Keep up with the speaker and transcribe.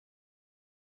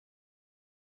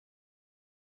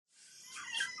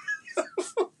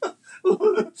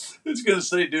It's going to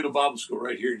say Doodle Bible School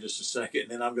right here in just a second,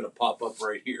 and then I'm going to pop up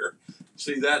right here.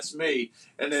 See, that's me,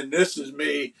 and then this is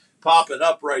me popping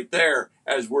up right there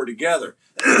as we're together.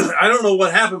 I don't know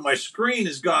what happened. My screen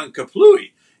has gone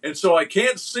kaplooey, and so I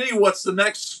can't see what's the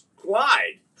next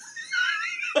slide.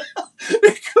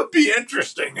 It could be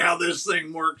interesting how this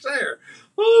thing works there.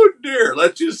 Oh, dear.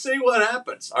 Let's just see what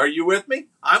happens. Are you with me?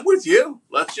 I'm with you.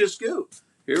 Let's just go.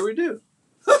 Here we do.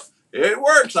 It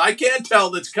works. I can't tell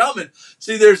that's coming.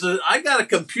 See, I got a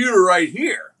computer right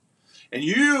here, and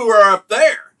you are up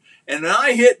there. And when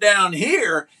I hit down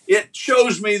here, it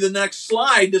shows me the next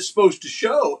slide that's supposed to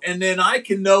show, and then I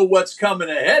can know what's coming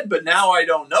ahead, but now I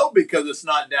don't know because it's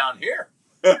not down here.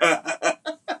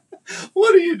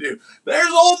 What do?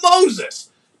 There's old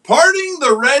Moses parting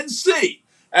the Red Sea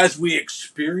as we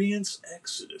experience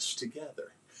Exodus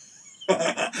together.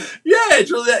 Yeah,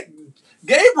 it's really that.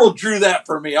 Gabriel drew that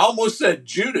for me. I almost said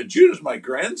Judah. Judah's my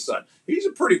grandson. He's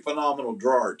a pretty phenomenal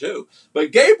drawer, too.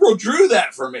 But Gabriel drew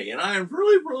that for me, and I am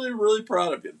really, really, really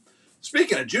proud of him.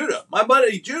 Speaking of Judah, my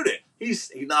buddy Judah,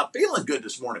 he's not feeling good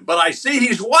this morning, but I see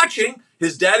he's watching.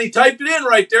 His daddy typed it in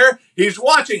right there. He's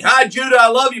watching. Hi, Judah. I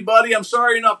love you, buddy. I'm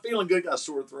sorry you're not feeling good. Got a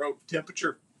sore throat,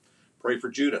 temperature. Pray for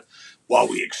Judah while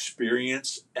we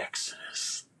experience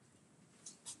Exodus.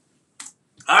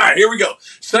 All right, here we go.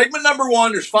 Segment number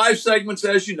 1. There's 5 segments,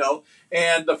 as you know,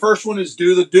 and the first one is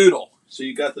do the doodle. So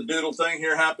you got the doodle thing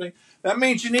here happening. That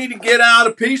means you need to get out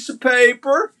a piece of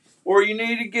paper, or you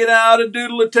need to get out a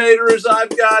doodle-a-tater as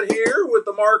I've got here with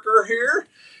the marker here.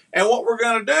 And what we're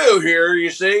going to do here, you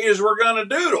see, is we're going to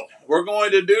doodle. We're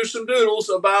going to do some doodles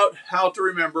about how to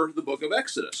remember the book of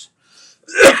Exodus.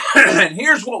 And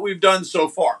here's what we've done so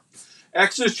far.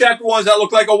 Exodus chapter 1, does that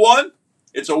look like a 1?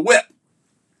 It's a whip.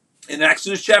 In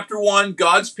Exodus chapter 1,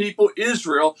 God's people,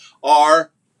 Israel,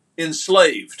 are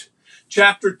enslaved.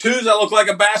 Chapter 2, does that look like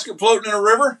a basket floating in a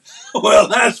river? Well,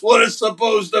 that's what it's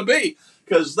supposed to be,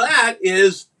 because that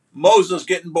is Moses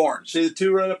getting born. See the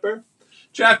 2 right up there?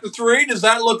 Chapter 3, does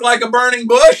that look like a burning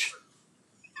bush?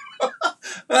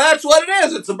 That's what it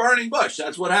is. It's a burning bush.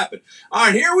 That's what happened. All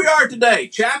right, here we are today.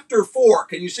 Chapter 4.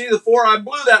 Can you see the 4? I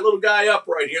blew that little guy up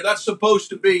right here. That's supposed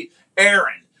to be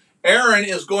Aaron. Aaron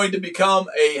is going to become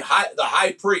the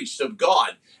high priest of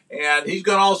God. And he's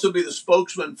going to also be the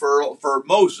spokesman for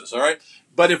Moses, all right?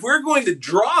 But if we're going to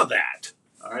draw that,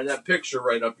 all right, that picture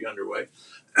right up yonder way,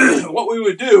 what we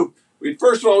would do,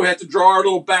 first of all, we have to draw our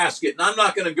little basket. And I'm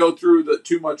not going to go through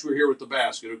too much here with the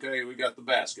basket, okay? We got the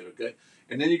basket, okay?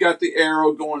 And then you got the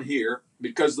arrow going here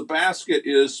because the basket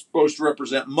is supposed to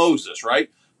represent Moses, right?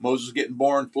 Moses getting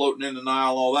born, floating in the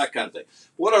Nile, all that kind of thing.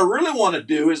 What I really want to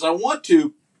do is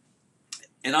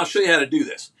and I'll show you how to do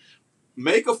this.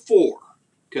 Make a 4,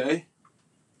 okay?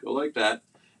 Go like that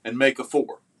and make a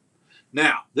 4.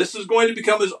 Now, this is going to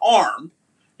become his arm,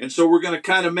 and so we're going to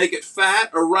kind of make it fat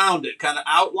around it, kind of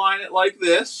outline it like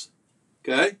this,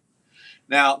 okay?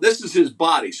 Now, this is his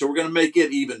body, so we're going to make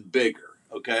it even bigger,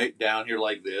 okay? Down here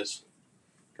like this.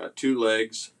 Got 2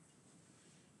 legs.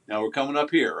 Now, we're coming up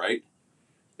here, right?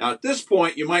 Now, at this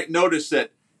point, you might notice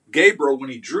that Gabriel, when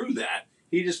he drew that,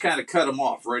 he just kind of cut him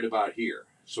off right about here.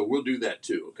 So we'll do that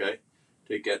too, okay?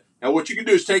 Take that. Now what you can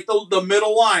do is take the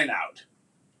middle line out.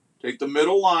 Take the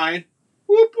middle line.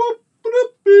 Whoop, whoop,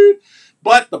 whoop, whoop.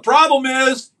 But the problem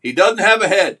is he doesn't have a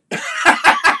head.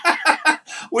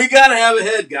 We got to have a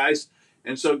head, guys.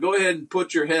 And so go ahead and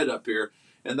put your head up here.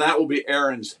 And that will be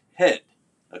Aaron's head,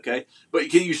 okay? But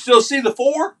can you still see the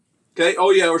 4? Okay,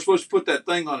 oh yeah, we're supposed to put that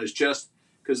thing on his chest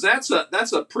because that's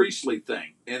a priestly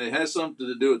thing. And it has something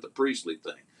to do with the priestly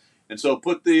thing. And so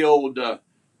put the old...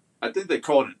 I think they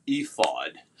call it an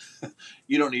ephod.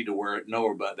 You don't need to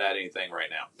know about that anything right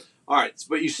now. All right,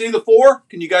 but you see the 4?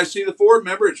 Can you guys see the 4?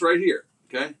 Remember, it's right here.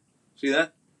 Okay, see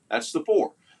that? That's the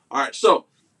 4. All right, so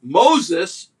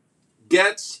Moses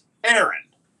gets Aaron.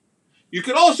 You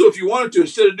could also, if you wanted to,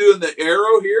 instead of doing the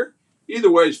arrow here, either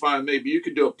way is fine. Maybe you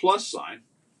could do a plus sign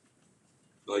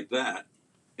like that,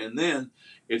 and then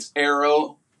it's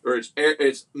arrow, or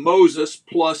it's Moses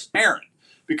plus Aaron,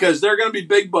 because they're going to be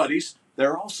big buddies.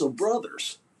 They're also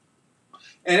brothers.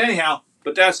 And anyhow,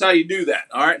 but that's how you do that.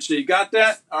 All right, so you got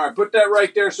that? All right, put that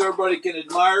right there so everybody can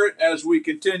admire it as we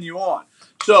continue on.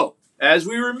 So, as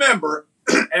we remember,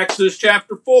 Exodus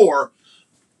chapter 4,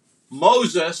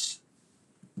 Moses,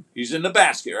 he's in the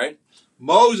basket, right?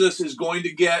 Moses is going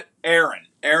to get Aaron.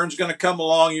 Aaron's going to come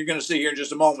along. You're going to see here in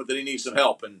just a moment that he needs some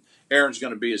help, and Aaron's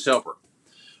going to be his helper.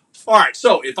 All right,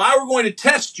 so if I were going to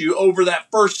test you over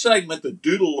that first segment, the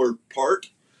doodler part,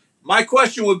 my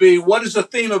question would be, what is the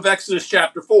theme of Exodus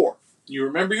chapter 4? You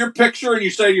remember your picture and you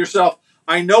say to yourself,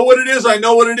 I know what it is, I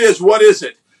know what it is. What is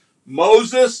it?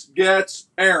 Moses gets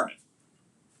Aaron.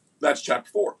 That's chapter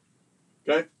 4.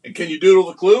 Okay? And can you doodle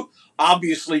the clue?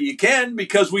 Obviously you can,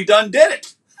 because we done did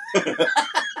it.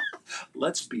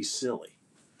 Let's be silly.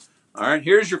 All right,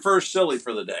 here's your first silly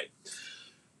for the day.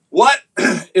 What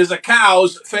is a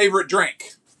cow's favorite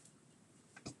drink?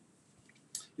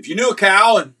 If you knew a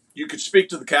cow and you could speak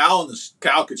to the cow and the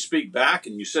cow could speak back,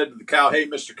 and you said to the cow, hey,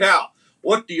 Mr. Cow,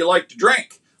 what do you like to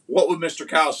drink? What would Mr.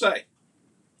 Cow say?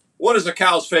 What is a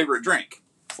cow's favorite drink?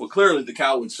 Well, clearly the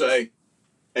cow would say,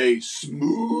 a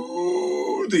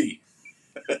smoothie.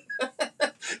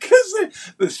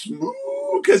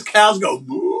 Because cows go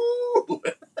moo.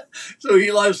 So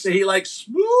he likes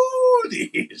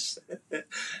smoothies.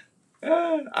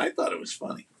 I thought it was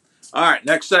funny. All right,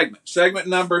 next segment. Segment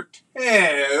number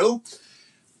 2.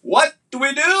 What do?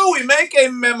 We make a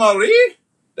memory.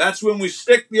 That's when we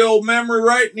stick the old memory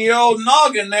right in the old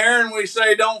noggin there and we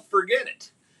say, don't forget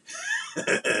it.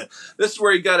 This is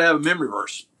where you got to have a memory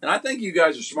verse. And I think you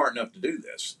guys are smart enough to do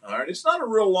this. All right, it's not a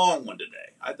real long one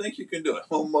today. I think you can do it.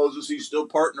 Oh, Moses, he's still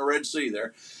parting the Red Sea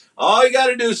there. All you got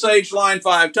to do is say each line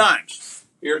 5 times.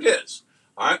 Here it is.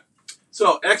 All right.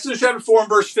 So Exodus chapter 4 and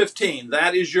verse 15.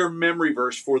 That is your memory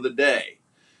verse for the day.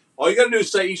 All you got to do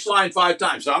is say each line 5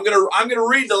 times. So I'm gonna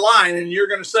read the line and you're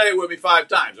gonna say it with me 5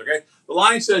 times. Okay. The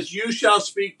line says, "You shall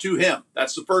speak to him."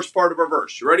 That's the first part of our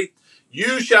verse. You ready?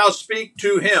 You shall speak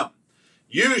to him.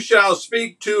 You shall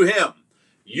speak to him.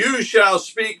 You shall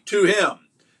speak to him.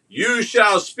 You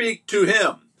shall speak to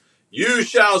him. You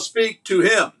shall speak to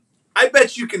him. I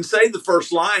bet you can say the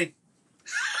first line.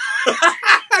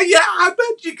 Yeah, I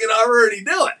bet you can already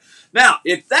do it. Now,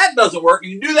 if that doesn't work,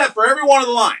 you can do that for every one of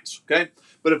the lines, okay?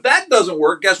 But if that doesn't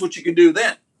work, guess what you can do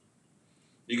then?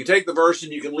 You can take the verse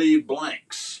and you can leave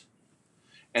blanks.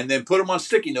 And then put them on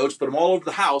sticky notes, put them all over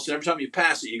the house, and every time you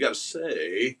pass it, you got to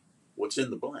say what's in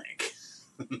the blank.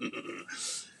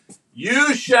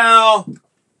 You shall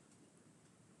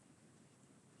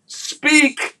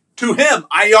speak to him.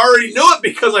 I already knew it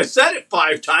because I said it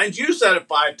 5 times. You said it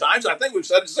 5 times. I think we've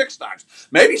said it 6 times.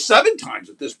 Maybe 7 times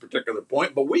at this particular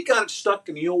point, but we got it stuck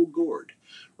in the old gourd.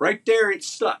 Right there, it's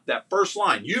stuck. That first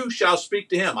line, you shall speak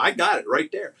to him. I got it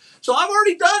right there. So I've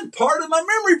already done. Part of my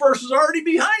memory verse is already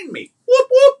behind me. Whoop,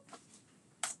 whoop.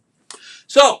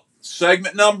 So,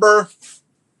 segment number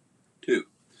 2.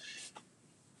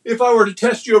 If I were to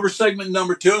test you over segment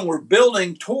number 2, and we're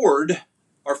building toward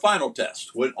our final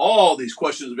test, when all these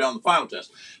questions will be on the final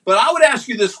test. But I would ask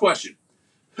you this question.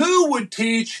 Who would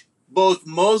teach both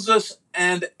Moses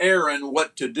and Aaron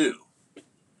what to do?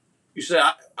 You say,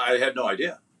 I had no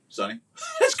idea, Sonny.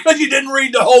 That's because you didn't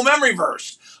read the whole memory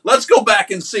verse. Let's go back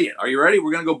and see it. Are you ready?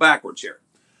 We're going to go backwards here.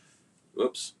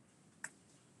 Oops.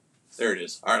 There it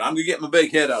is. All right, I'm going to get my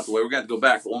big head out of the way. We're going to go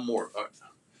back one more. All right.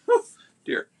 Oh,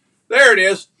 dear. There it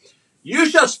is. You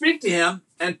shall speak to him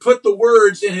and put the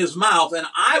words in his mouth, and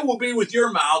I will be with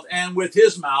your mouth and with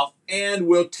his mouth, and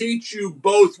will teach you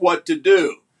both what to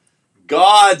do.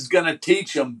 God's going to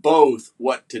teach them both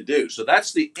what to do. So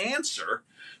that's the answer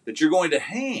that you're going to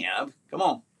have. Come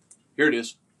on. Here it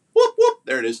is. Whoop, whoop.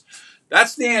 There it is.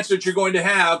 That's the answer that you're going to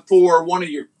have for one of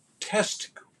your test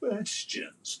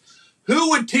questions. Who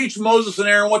would teach Moses and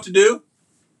Aaron what to do?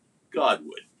 God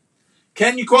would.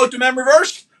 Can you quote the memory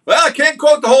verse? Well, I can't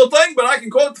quote the whole thing, but I can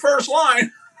quote the first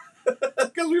line.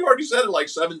 Because we've already said it like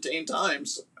 17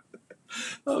 times.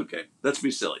 Okay, let's be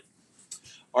silly.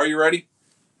 Are you ready?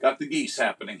 Got the geese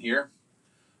happening here.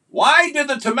 Why did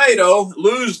the tomato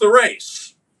lose the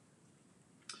race?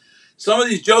 Some of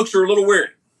these jokes are a little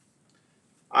weird.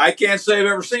 I can't say I've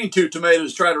ever seen 2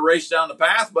 tomatoes try to race down the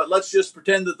path, but let's just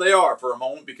pretend that they are for a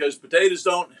moment, because tomatoes,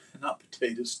 the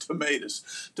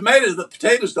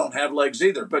potatoes don't have legs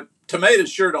either, but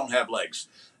tomatoes sure don't have legs.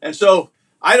 And so,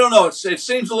 I don't know, it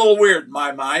seems a little weird in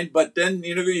my mind, but then,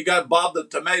 you got Bob the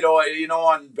tomato,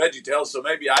 on VeggieTales, so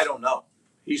maybe, I don't know.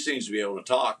 He seems to be able to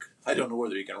talk. I don't know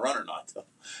whether he can run or not, though.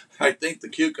 I think the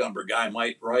cucumber guy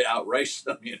might outrace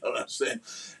them, you know what I'm saying?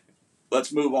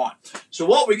 Let's move on. So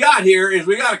what we got here is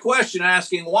we got a question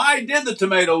asking, why did the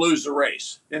tomato lose the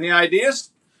race? Any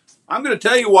ideas? I'm going to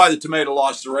tell you why the tomato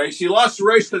lost the race. He lost the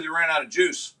race because he ran out of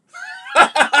juice.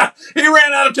 He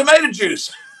ran out of tomato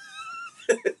juice.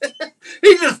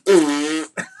 He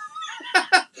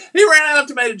ran out of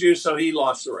tomato juice, so he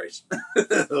lost the race.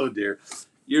 Oh dear.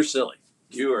 You're silly.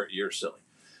 You're silly.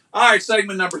 All right,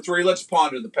 segment number 3. Let's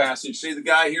ponder the passage. See the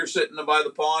guy here sitting by the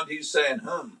pond? He's saying,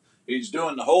 He's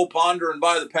doing the whole pondering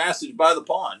by the passage by the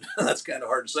pond. That's kind of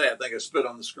hard to say. I think I spit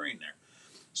on the screen there.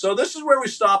 So this is where we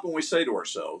stop and we say to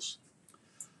ourselves,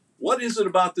 what is it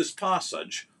about this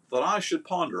passage that I should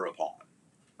ponder upon?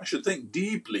 I should think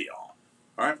deeply on.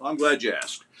 All right, well, I'm glad you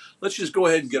asked. Let's just go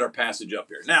ahead and get our passage up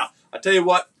here. Now, I tell you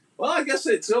what, well, I guess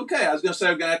it's okay. I was going to say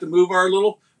I'm going to have to move our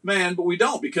little man, but we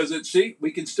don't because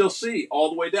we can still see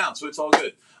all the way down, so it's all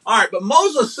good. All right, but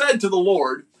Moses said to the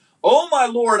Lord, "Oh, my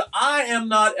Lord, I am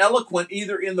not eloquent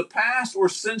either in the past or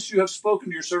since you have spoken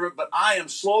to your servant, but I am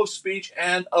slow of speech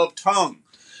and of tongue."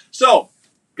 So,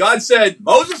 God said,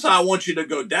 Moses, I want you to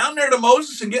go down there to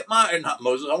Moses and get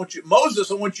Moses, I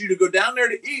want you to go down there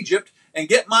to Egypt and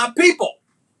get my people.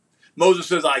 Moses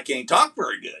says, I can't talk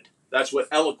very good. That's what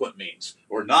eloquent means,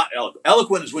 or not eloquent.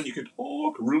 Eloquent is when you can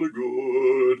talk really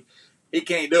good. He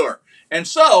can't do it. And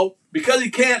so, because he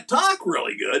can't talk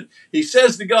really good, he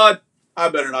says to God, I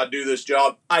better not do this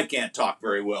job. I can't talk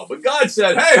very well. But God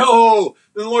said, hey ho.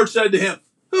 Then the Lord said to him,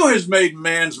 who has made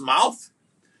man's mouth?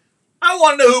 I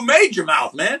want to know who made your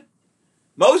mouth, man.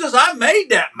 Moses, I made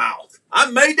that mouth.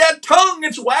 I made that tongue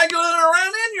that's waggling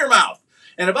around in your mouth.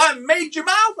 And if I made your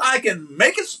mouth, I can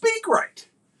make it speak right.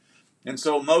 And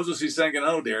so Moses, he's thinking,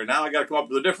 oh dear, now I got to come up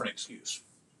with a different excuse.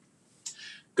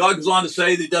 God goes on to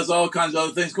say that he does all kinds of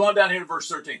other things. Go on down here to verse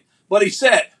 13. But he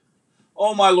said,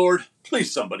 oh my Lord,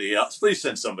 please somebody else. Please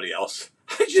send somebody else.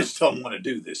 I just don't want to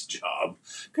do this job.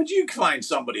 Could you find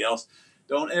somebody else?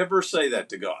 Don't ever say that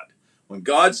to God. When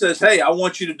God says, hey, I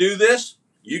want you to do this,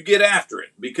 you get after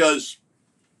it because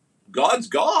God's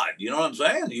God. You know what I'm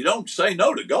saying? You don't say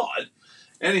no to God.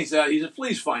 And he said,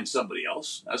 please find somebody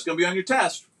else. That's going to be on your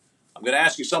test. I'm going to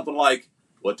ask you something like,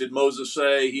 what did Moses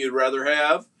say he'd rather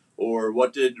have? Or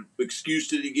what excuse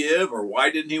did he give? Or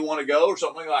why didn't he want to go? Or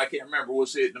something like that. I can't remember. We'll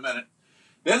see it in a minute.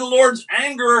 Then the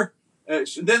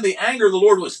anger of the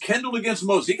Lord was kindled against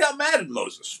Moses. He got mad at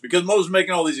Moses because Moses was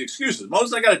making all these excuses.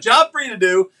 Moses, I got a job for you to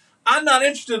do. I'm not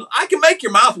interested. I can make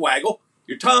your mouth waggle,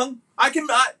 your tongue.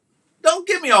 Don't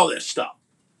give me all this stuff.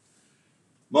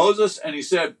 Moses, and he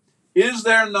said, is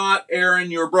there not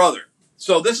Aaron your brother?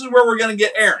 So this is where we're going to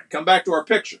get Aaron. Come back to our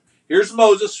picture. Here's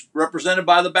Moses, represented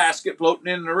by the basket floating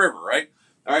in the river, right?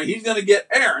 All right, he's going to get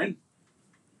Aaron,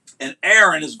 and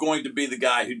Aaron is going to be the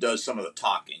guy who does some of the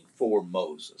talking for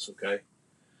Moses, okay?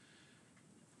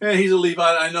 And he's a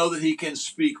Levite. I know that he can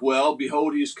speak well.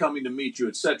 Behold, he is coming to meet you,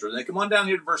 etc. Then come on down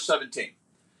here to verse 17.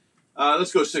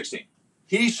 Let's go 16.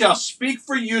 He shall speak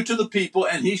for you to the people,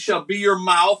 and he shall be your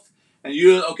mouth,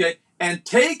 and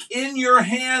take in your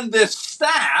hand this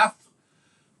staff,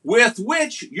 with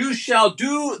which you shall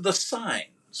do the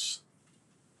signs.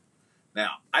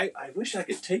 Now, I wish I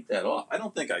could take that off. I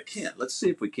don't think I can. Let's see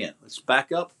if we can. Let's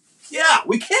back up. Yeah,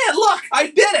 we can. Look, I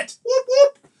did it. Whoop,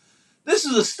 whoop. This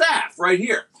is a staff right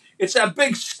here. It's that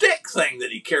big stick thing that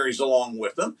he carries along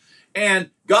with him. And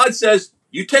God says,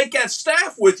 you take that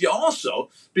staff with you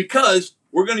also, because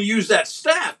we're going to use that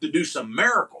staff to do some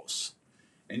miracles.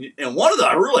 And one of the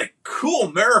really cool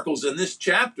miracles in this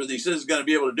chapter that he says is going to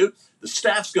be able to do, the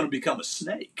staff's going to become a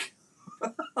snake.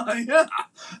 Yeah,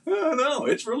 I know,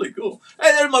 it's really cool.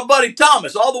 Hey, there's my buddy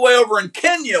Thomas, all the way over in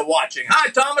Kenya watching. Hi,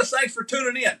 Thomas, thanks for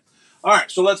tuning in. All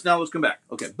right, so let's come back.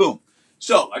 Okay, boom.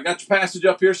 So I got your passage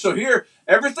up here. So here,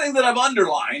 everything that I've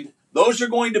underlined, those are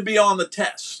going to be on the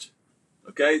test.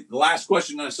 Okay, the last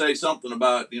question, I'm going to say something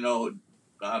about, I don't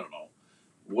know,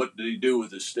 what did he do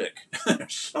with his stick?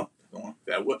 Something like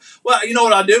that. Well, you know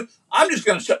what I'll do? I'm just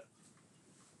going to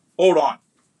hold on.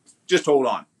 Just hold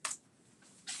on.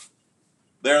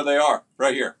 There they are,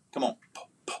 right here. Come on.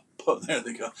 There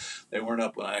they go. They weren't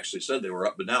up when I actually said they were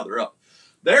up, but now they're up.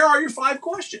 There are your 5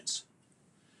 questions.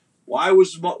 Why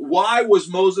was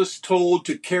Moses told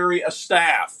to carry a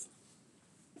staff?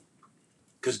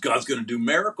 Because God's going to do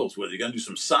miracles with it. He's going to do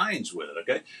some signs with it,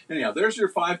 okay? Anyhow, there's your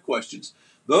 5 questions.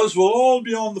 Those will all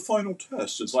be on the final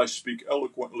test since I speak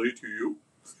eloquently to you.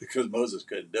 Because Moses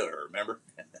couldn't do it, remember?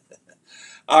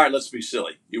 All right, let's be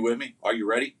silly. You with me? Are you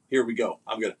ready? Here we go.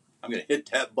 I'm gonna hit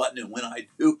that button, and when I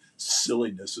do,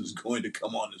 silliness is going to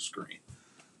come on the screen.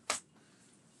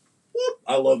 Whoop.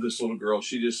 I love this little girl.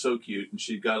 She's just so cute, and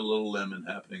she's got a little lemon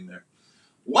happening there.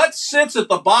 What sits at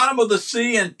the bottom of the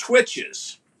sea and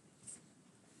twitches?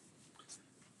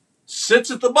 Sits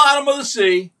at the bottom of the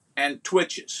sea and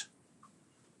twitches.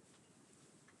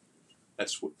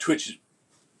 That's what twitches.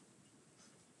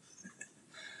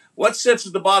 What sits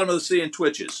at the bottom of the sea and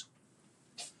twitches?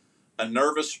 A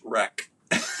nervous wreck.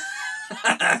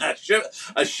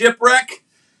 A shipwreck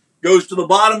goes to the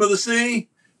bottom of the sea,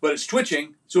 but it's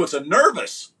twitching, so it's a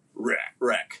nervous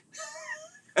wreck.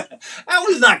 That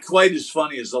one's not quite as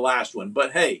funny as the last one,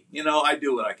 but hey, I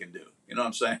do what I can do. You know what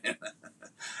I'm saying?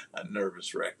 A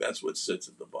nervous wreck. That's what sits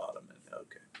at the bottom.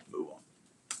 Okay, move on.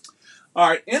 All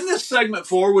right, in this segment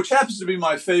 4, which happens to be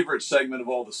my favorite segment of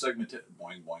all the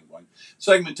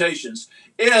segmentations,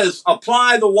 is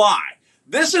apply the why.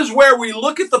 This is where we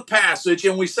look at the passage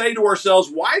and we say to ourselves,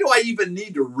 why do I even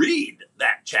need to read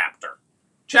that chapter?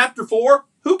 Chapter 4,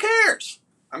 who cares?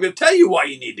 I'm going to tell you why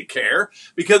you need to care,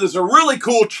 because it's a really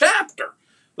cool chapter.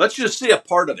 Let's just see a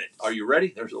part of it. Are you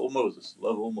ready? There's old Moses.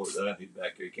 Love old Moses. He's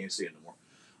back here. You can't see him anymore.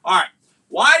 All right.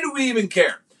 Why do we even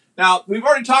care? Now, we've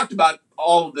already talked about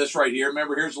all of this right here.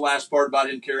 Remember, here's the last part about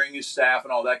him carrying his staff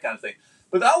and all that kind of thing.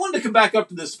 But I wanted to come back up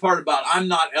to this part about I'm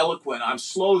not eloquent. I'm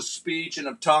slow of speech and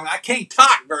of tongue. I can't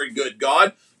talk very good,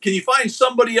 God. Can you find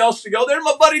somebody else to go? There's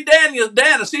my buddy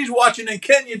Dennis. He's watching in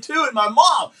Kenya too. And my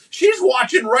mom, she's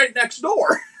watching right next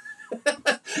door.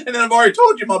 And then I've already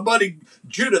told you, my buddy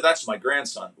Judah, that's my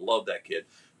grandson. Love that kid.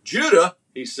 Judah,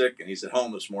 he's sick and he's at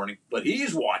home this morning, but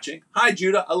he's watching. Hi,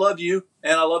 Judah. I love you.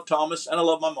 And I love Thomas. And I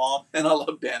love my mom. And I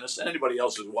love Dennis. And anybody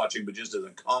else who's watching but just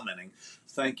isn't commenting.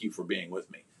 Thank you for being with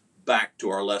me. Back to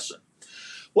our lesson.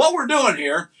 What we're doing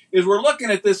here is we're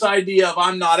looking at this idea of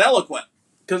I'm not eloquent.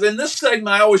 Because in this segment,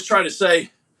 I always try to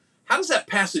say, how does that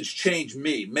passage change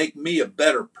me, make me a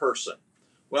better person?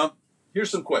 Well, here's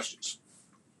some questions.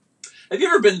 Have you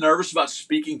ever been nervous about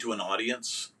speaking to an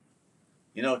audience?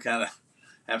 You know, kind of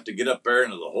have to get up there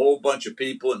and there's a whole bunch of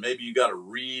people and maybe you got to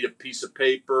read a piece of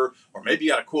paper or maybe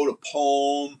you got to quote a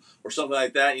poem or something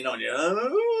like that, you know, and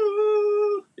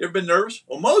you ever been nervous?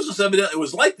 Well, Moses evidently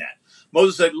was like that.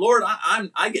 Moses said, Lord,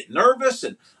 I get nervous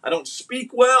and I don't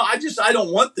speak well. I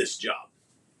don't want this job.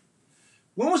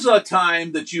 When was the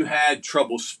time that you had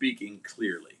trouble speaking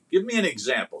clearly? Give me an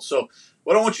example. So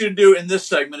what I want you to do in this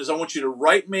segment is I want you to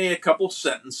write me a couple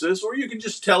sentences, or you can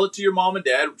just tell it to your mom and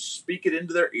dad, speak it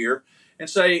into their ear, and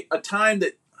say a time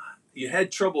that you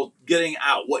had trouble getting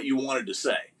out what you wanted to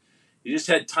say. You just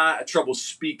had trouble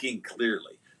speaking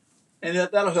clearly. And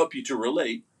that'll help you to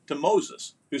relate to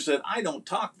Moses, who said, I don't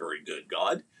talk very good,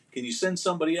 God. Can you send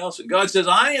somebody else? And God says,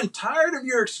 I am tired of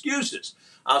your excuses.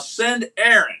 I'll send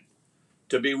Aaron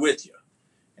to be with you.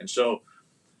 And so,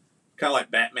 kind of like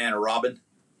Batman or Robin,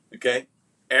 okay?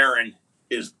 Aaron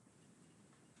is,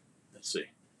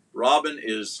 Robin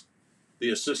is the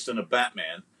assistant of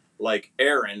Batman, like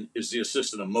Aaron is the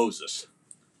assistant of Moses.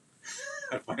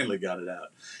 I finally got it out.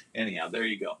 Anyhow, there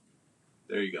you go.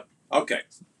 There you go. Okay.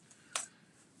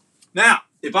 Now,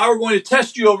 if I were going to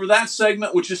test you over that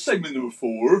segment, which is segment number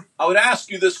 4, I would ask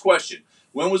you this question.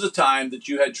 When was a time that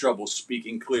you had trouble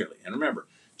speaking clearly? And remember,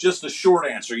 just a short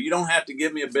answer. You don't have to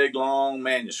give me a big, long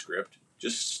manuscript.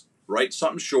 Just write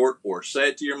something short or say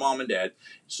it to your mom and dad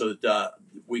so that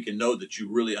we can know that you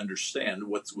really understand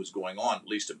what was going on, at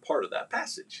least in part of that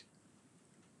passage.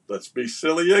 Let's be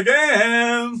silly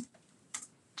again.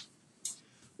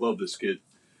 Love this kid.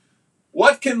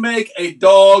 What can make a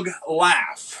dog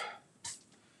laugh?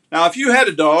 Now, if you had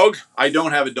a dog, I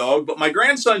don't have a dog, but my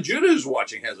grandson Judah, who's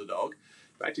watching, has a dog.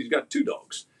 In fact, he's got 2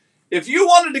 dogs. If you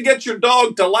wanted to get your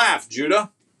dog to laugh,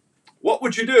 Judah, what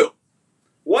would you do?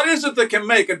 What is it that can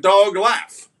make a dog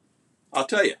laugh? I'll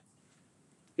tell you.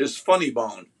 His funny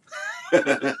bone.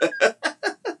 Get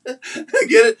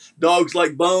it? Dogs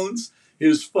like bones.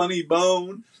 His funny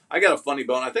bone. I got a funny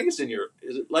bone. I think it's in your,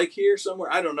 is it like here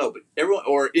somewhere? I don't know, but everyone,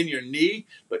 or in your knee.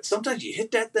 But sometimes you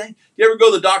hit that thing. You ever go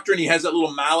to the doctor and he has that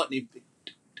little mallet and he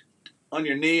on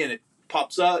your knee and it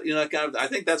pops out? You know, kind of. I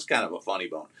think that's kind of a funny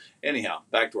bone. Anyhow,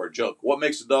 back to our joke. What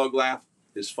makes a dog laugh?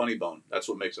 His funny bone. That's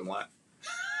what makes him laugh.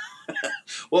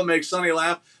 What makes Sonny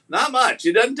laugh? Not much.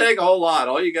 It doesn't take a whole lot.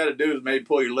 All you got to do is maybe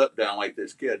pull your lip down like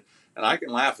this kid, and I can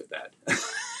laugh at that.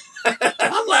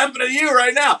 I'm laughing at you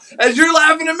right now. As you're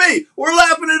laughing at me, we're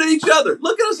laughing at each other.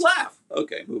 Look at us laugh.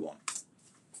 Okay, move on.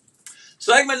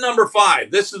 Segment number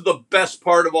 5. This is the best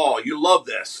part of all. You love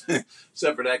this,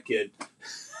 except for that kid.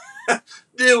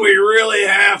 Do we really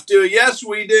have to? Yes,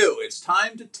 we do. It's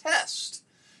time to test.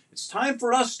 It's time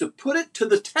for us to put it to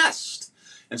the test.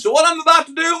 And so what I'm about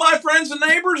to do, my friends and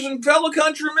neighbors and fellow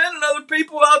countrymen and other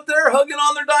people out there hugging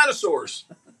on their dinosaurs.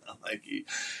 Thank you.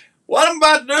 What I'm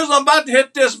about to do is I'm about to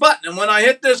hit this button. And when I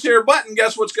hit this here button,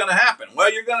 guess what's going to happen?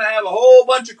 Well, you're going to have a whole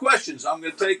bunch of questions. I'm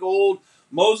going to take old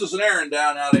Moses and Aaron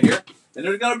down out of here. And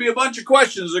there's going to be a bunch of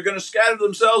questions that are going to scatter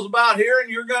themselves about here. And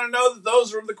you're going to know that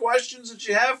those are the questions that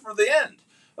you have for the end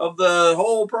of the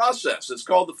whole process. It's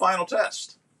called the final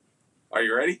test. Are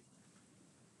you ready?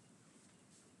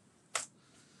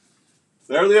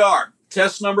 There they are.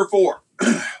 Test number 4.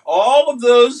 All of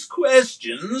those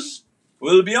questions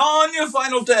will be on your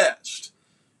final test.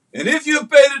 And if you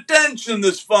paid attention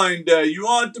this fine day, you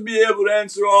ought to be able to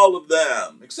answer all of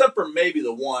them. Except for maybe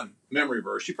the one memory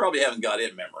verse. You probably haven't got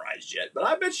it memorized yet. But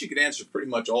I bet you could answer pretty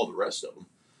much all the rest of them.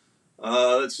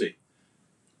 Let's see.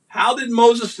 How did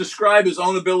Moses describe his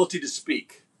own ability to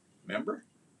speak? Remember?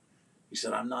 He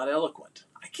said, I'm not eloquent.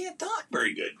 I can't talk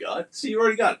very good, God. See, you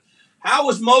already got it. How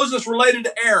was Moses related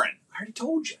to Aaron? I already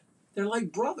told you. They're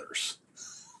like brothers.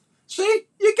 See,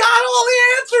 you got all the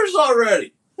answers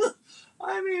already.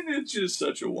 I mean, it's just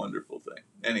such a wonderful thing.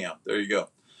 Anyhow, there you go.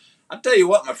 I'll tell you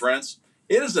what, my friends.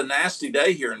 It is a nasty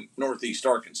day here in northeast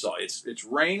Arkansas. It's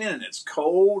raining and it's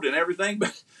cold and everything,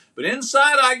 but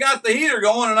inside I got the heater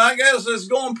going, and I guess it's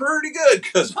going pretty good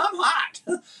because I'm hot.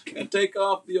 And take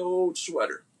off the old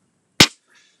sweater.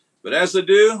 But as I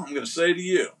do, I'm going to say to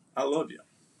you, I love you.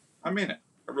 I mean it.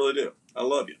 I really do. I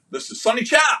love you. This is Sonny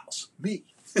Childs. Me.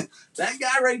 That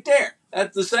guy right there.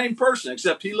 That's the same person,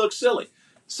 except he looks silly.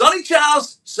 Sonny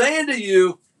Childs saying to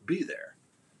you, be there.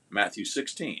 Matthew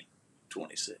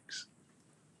 16:26.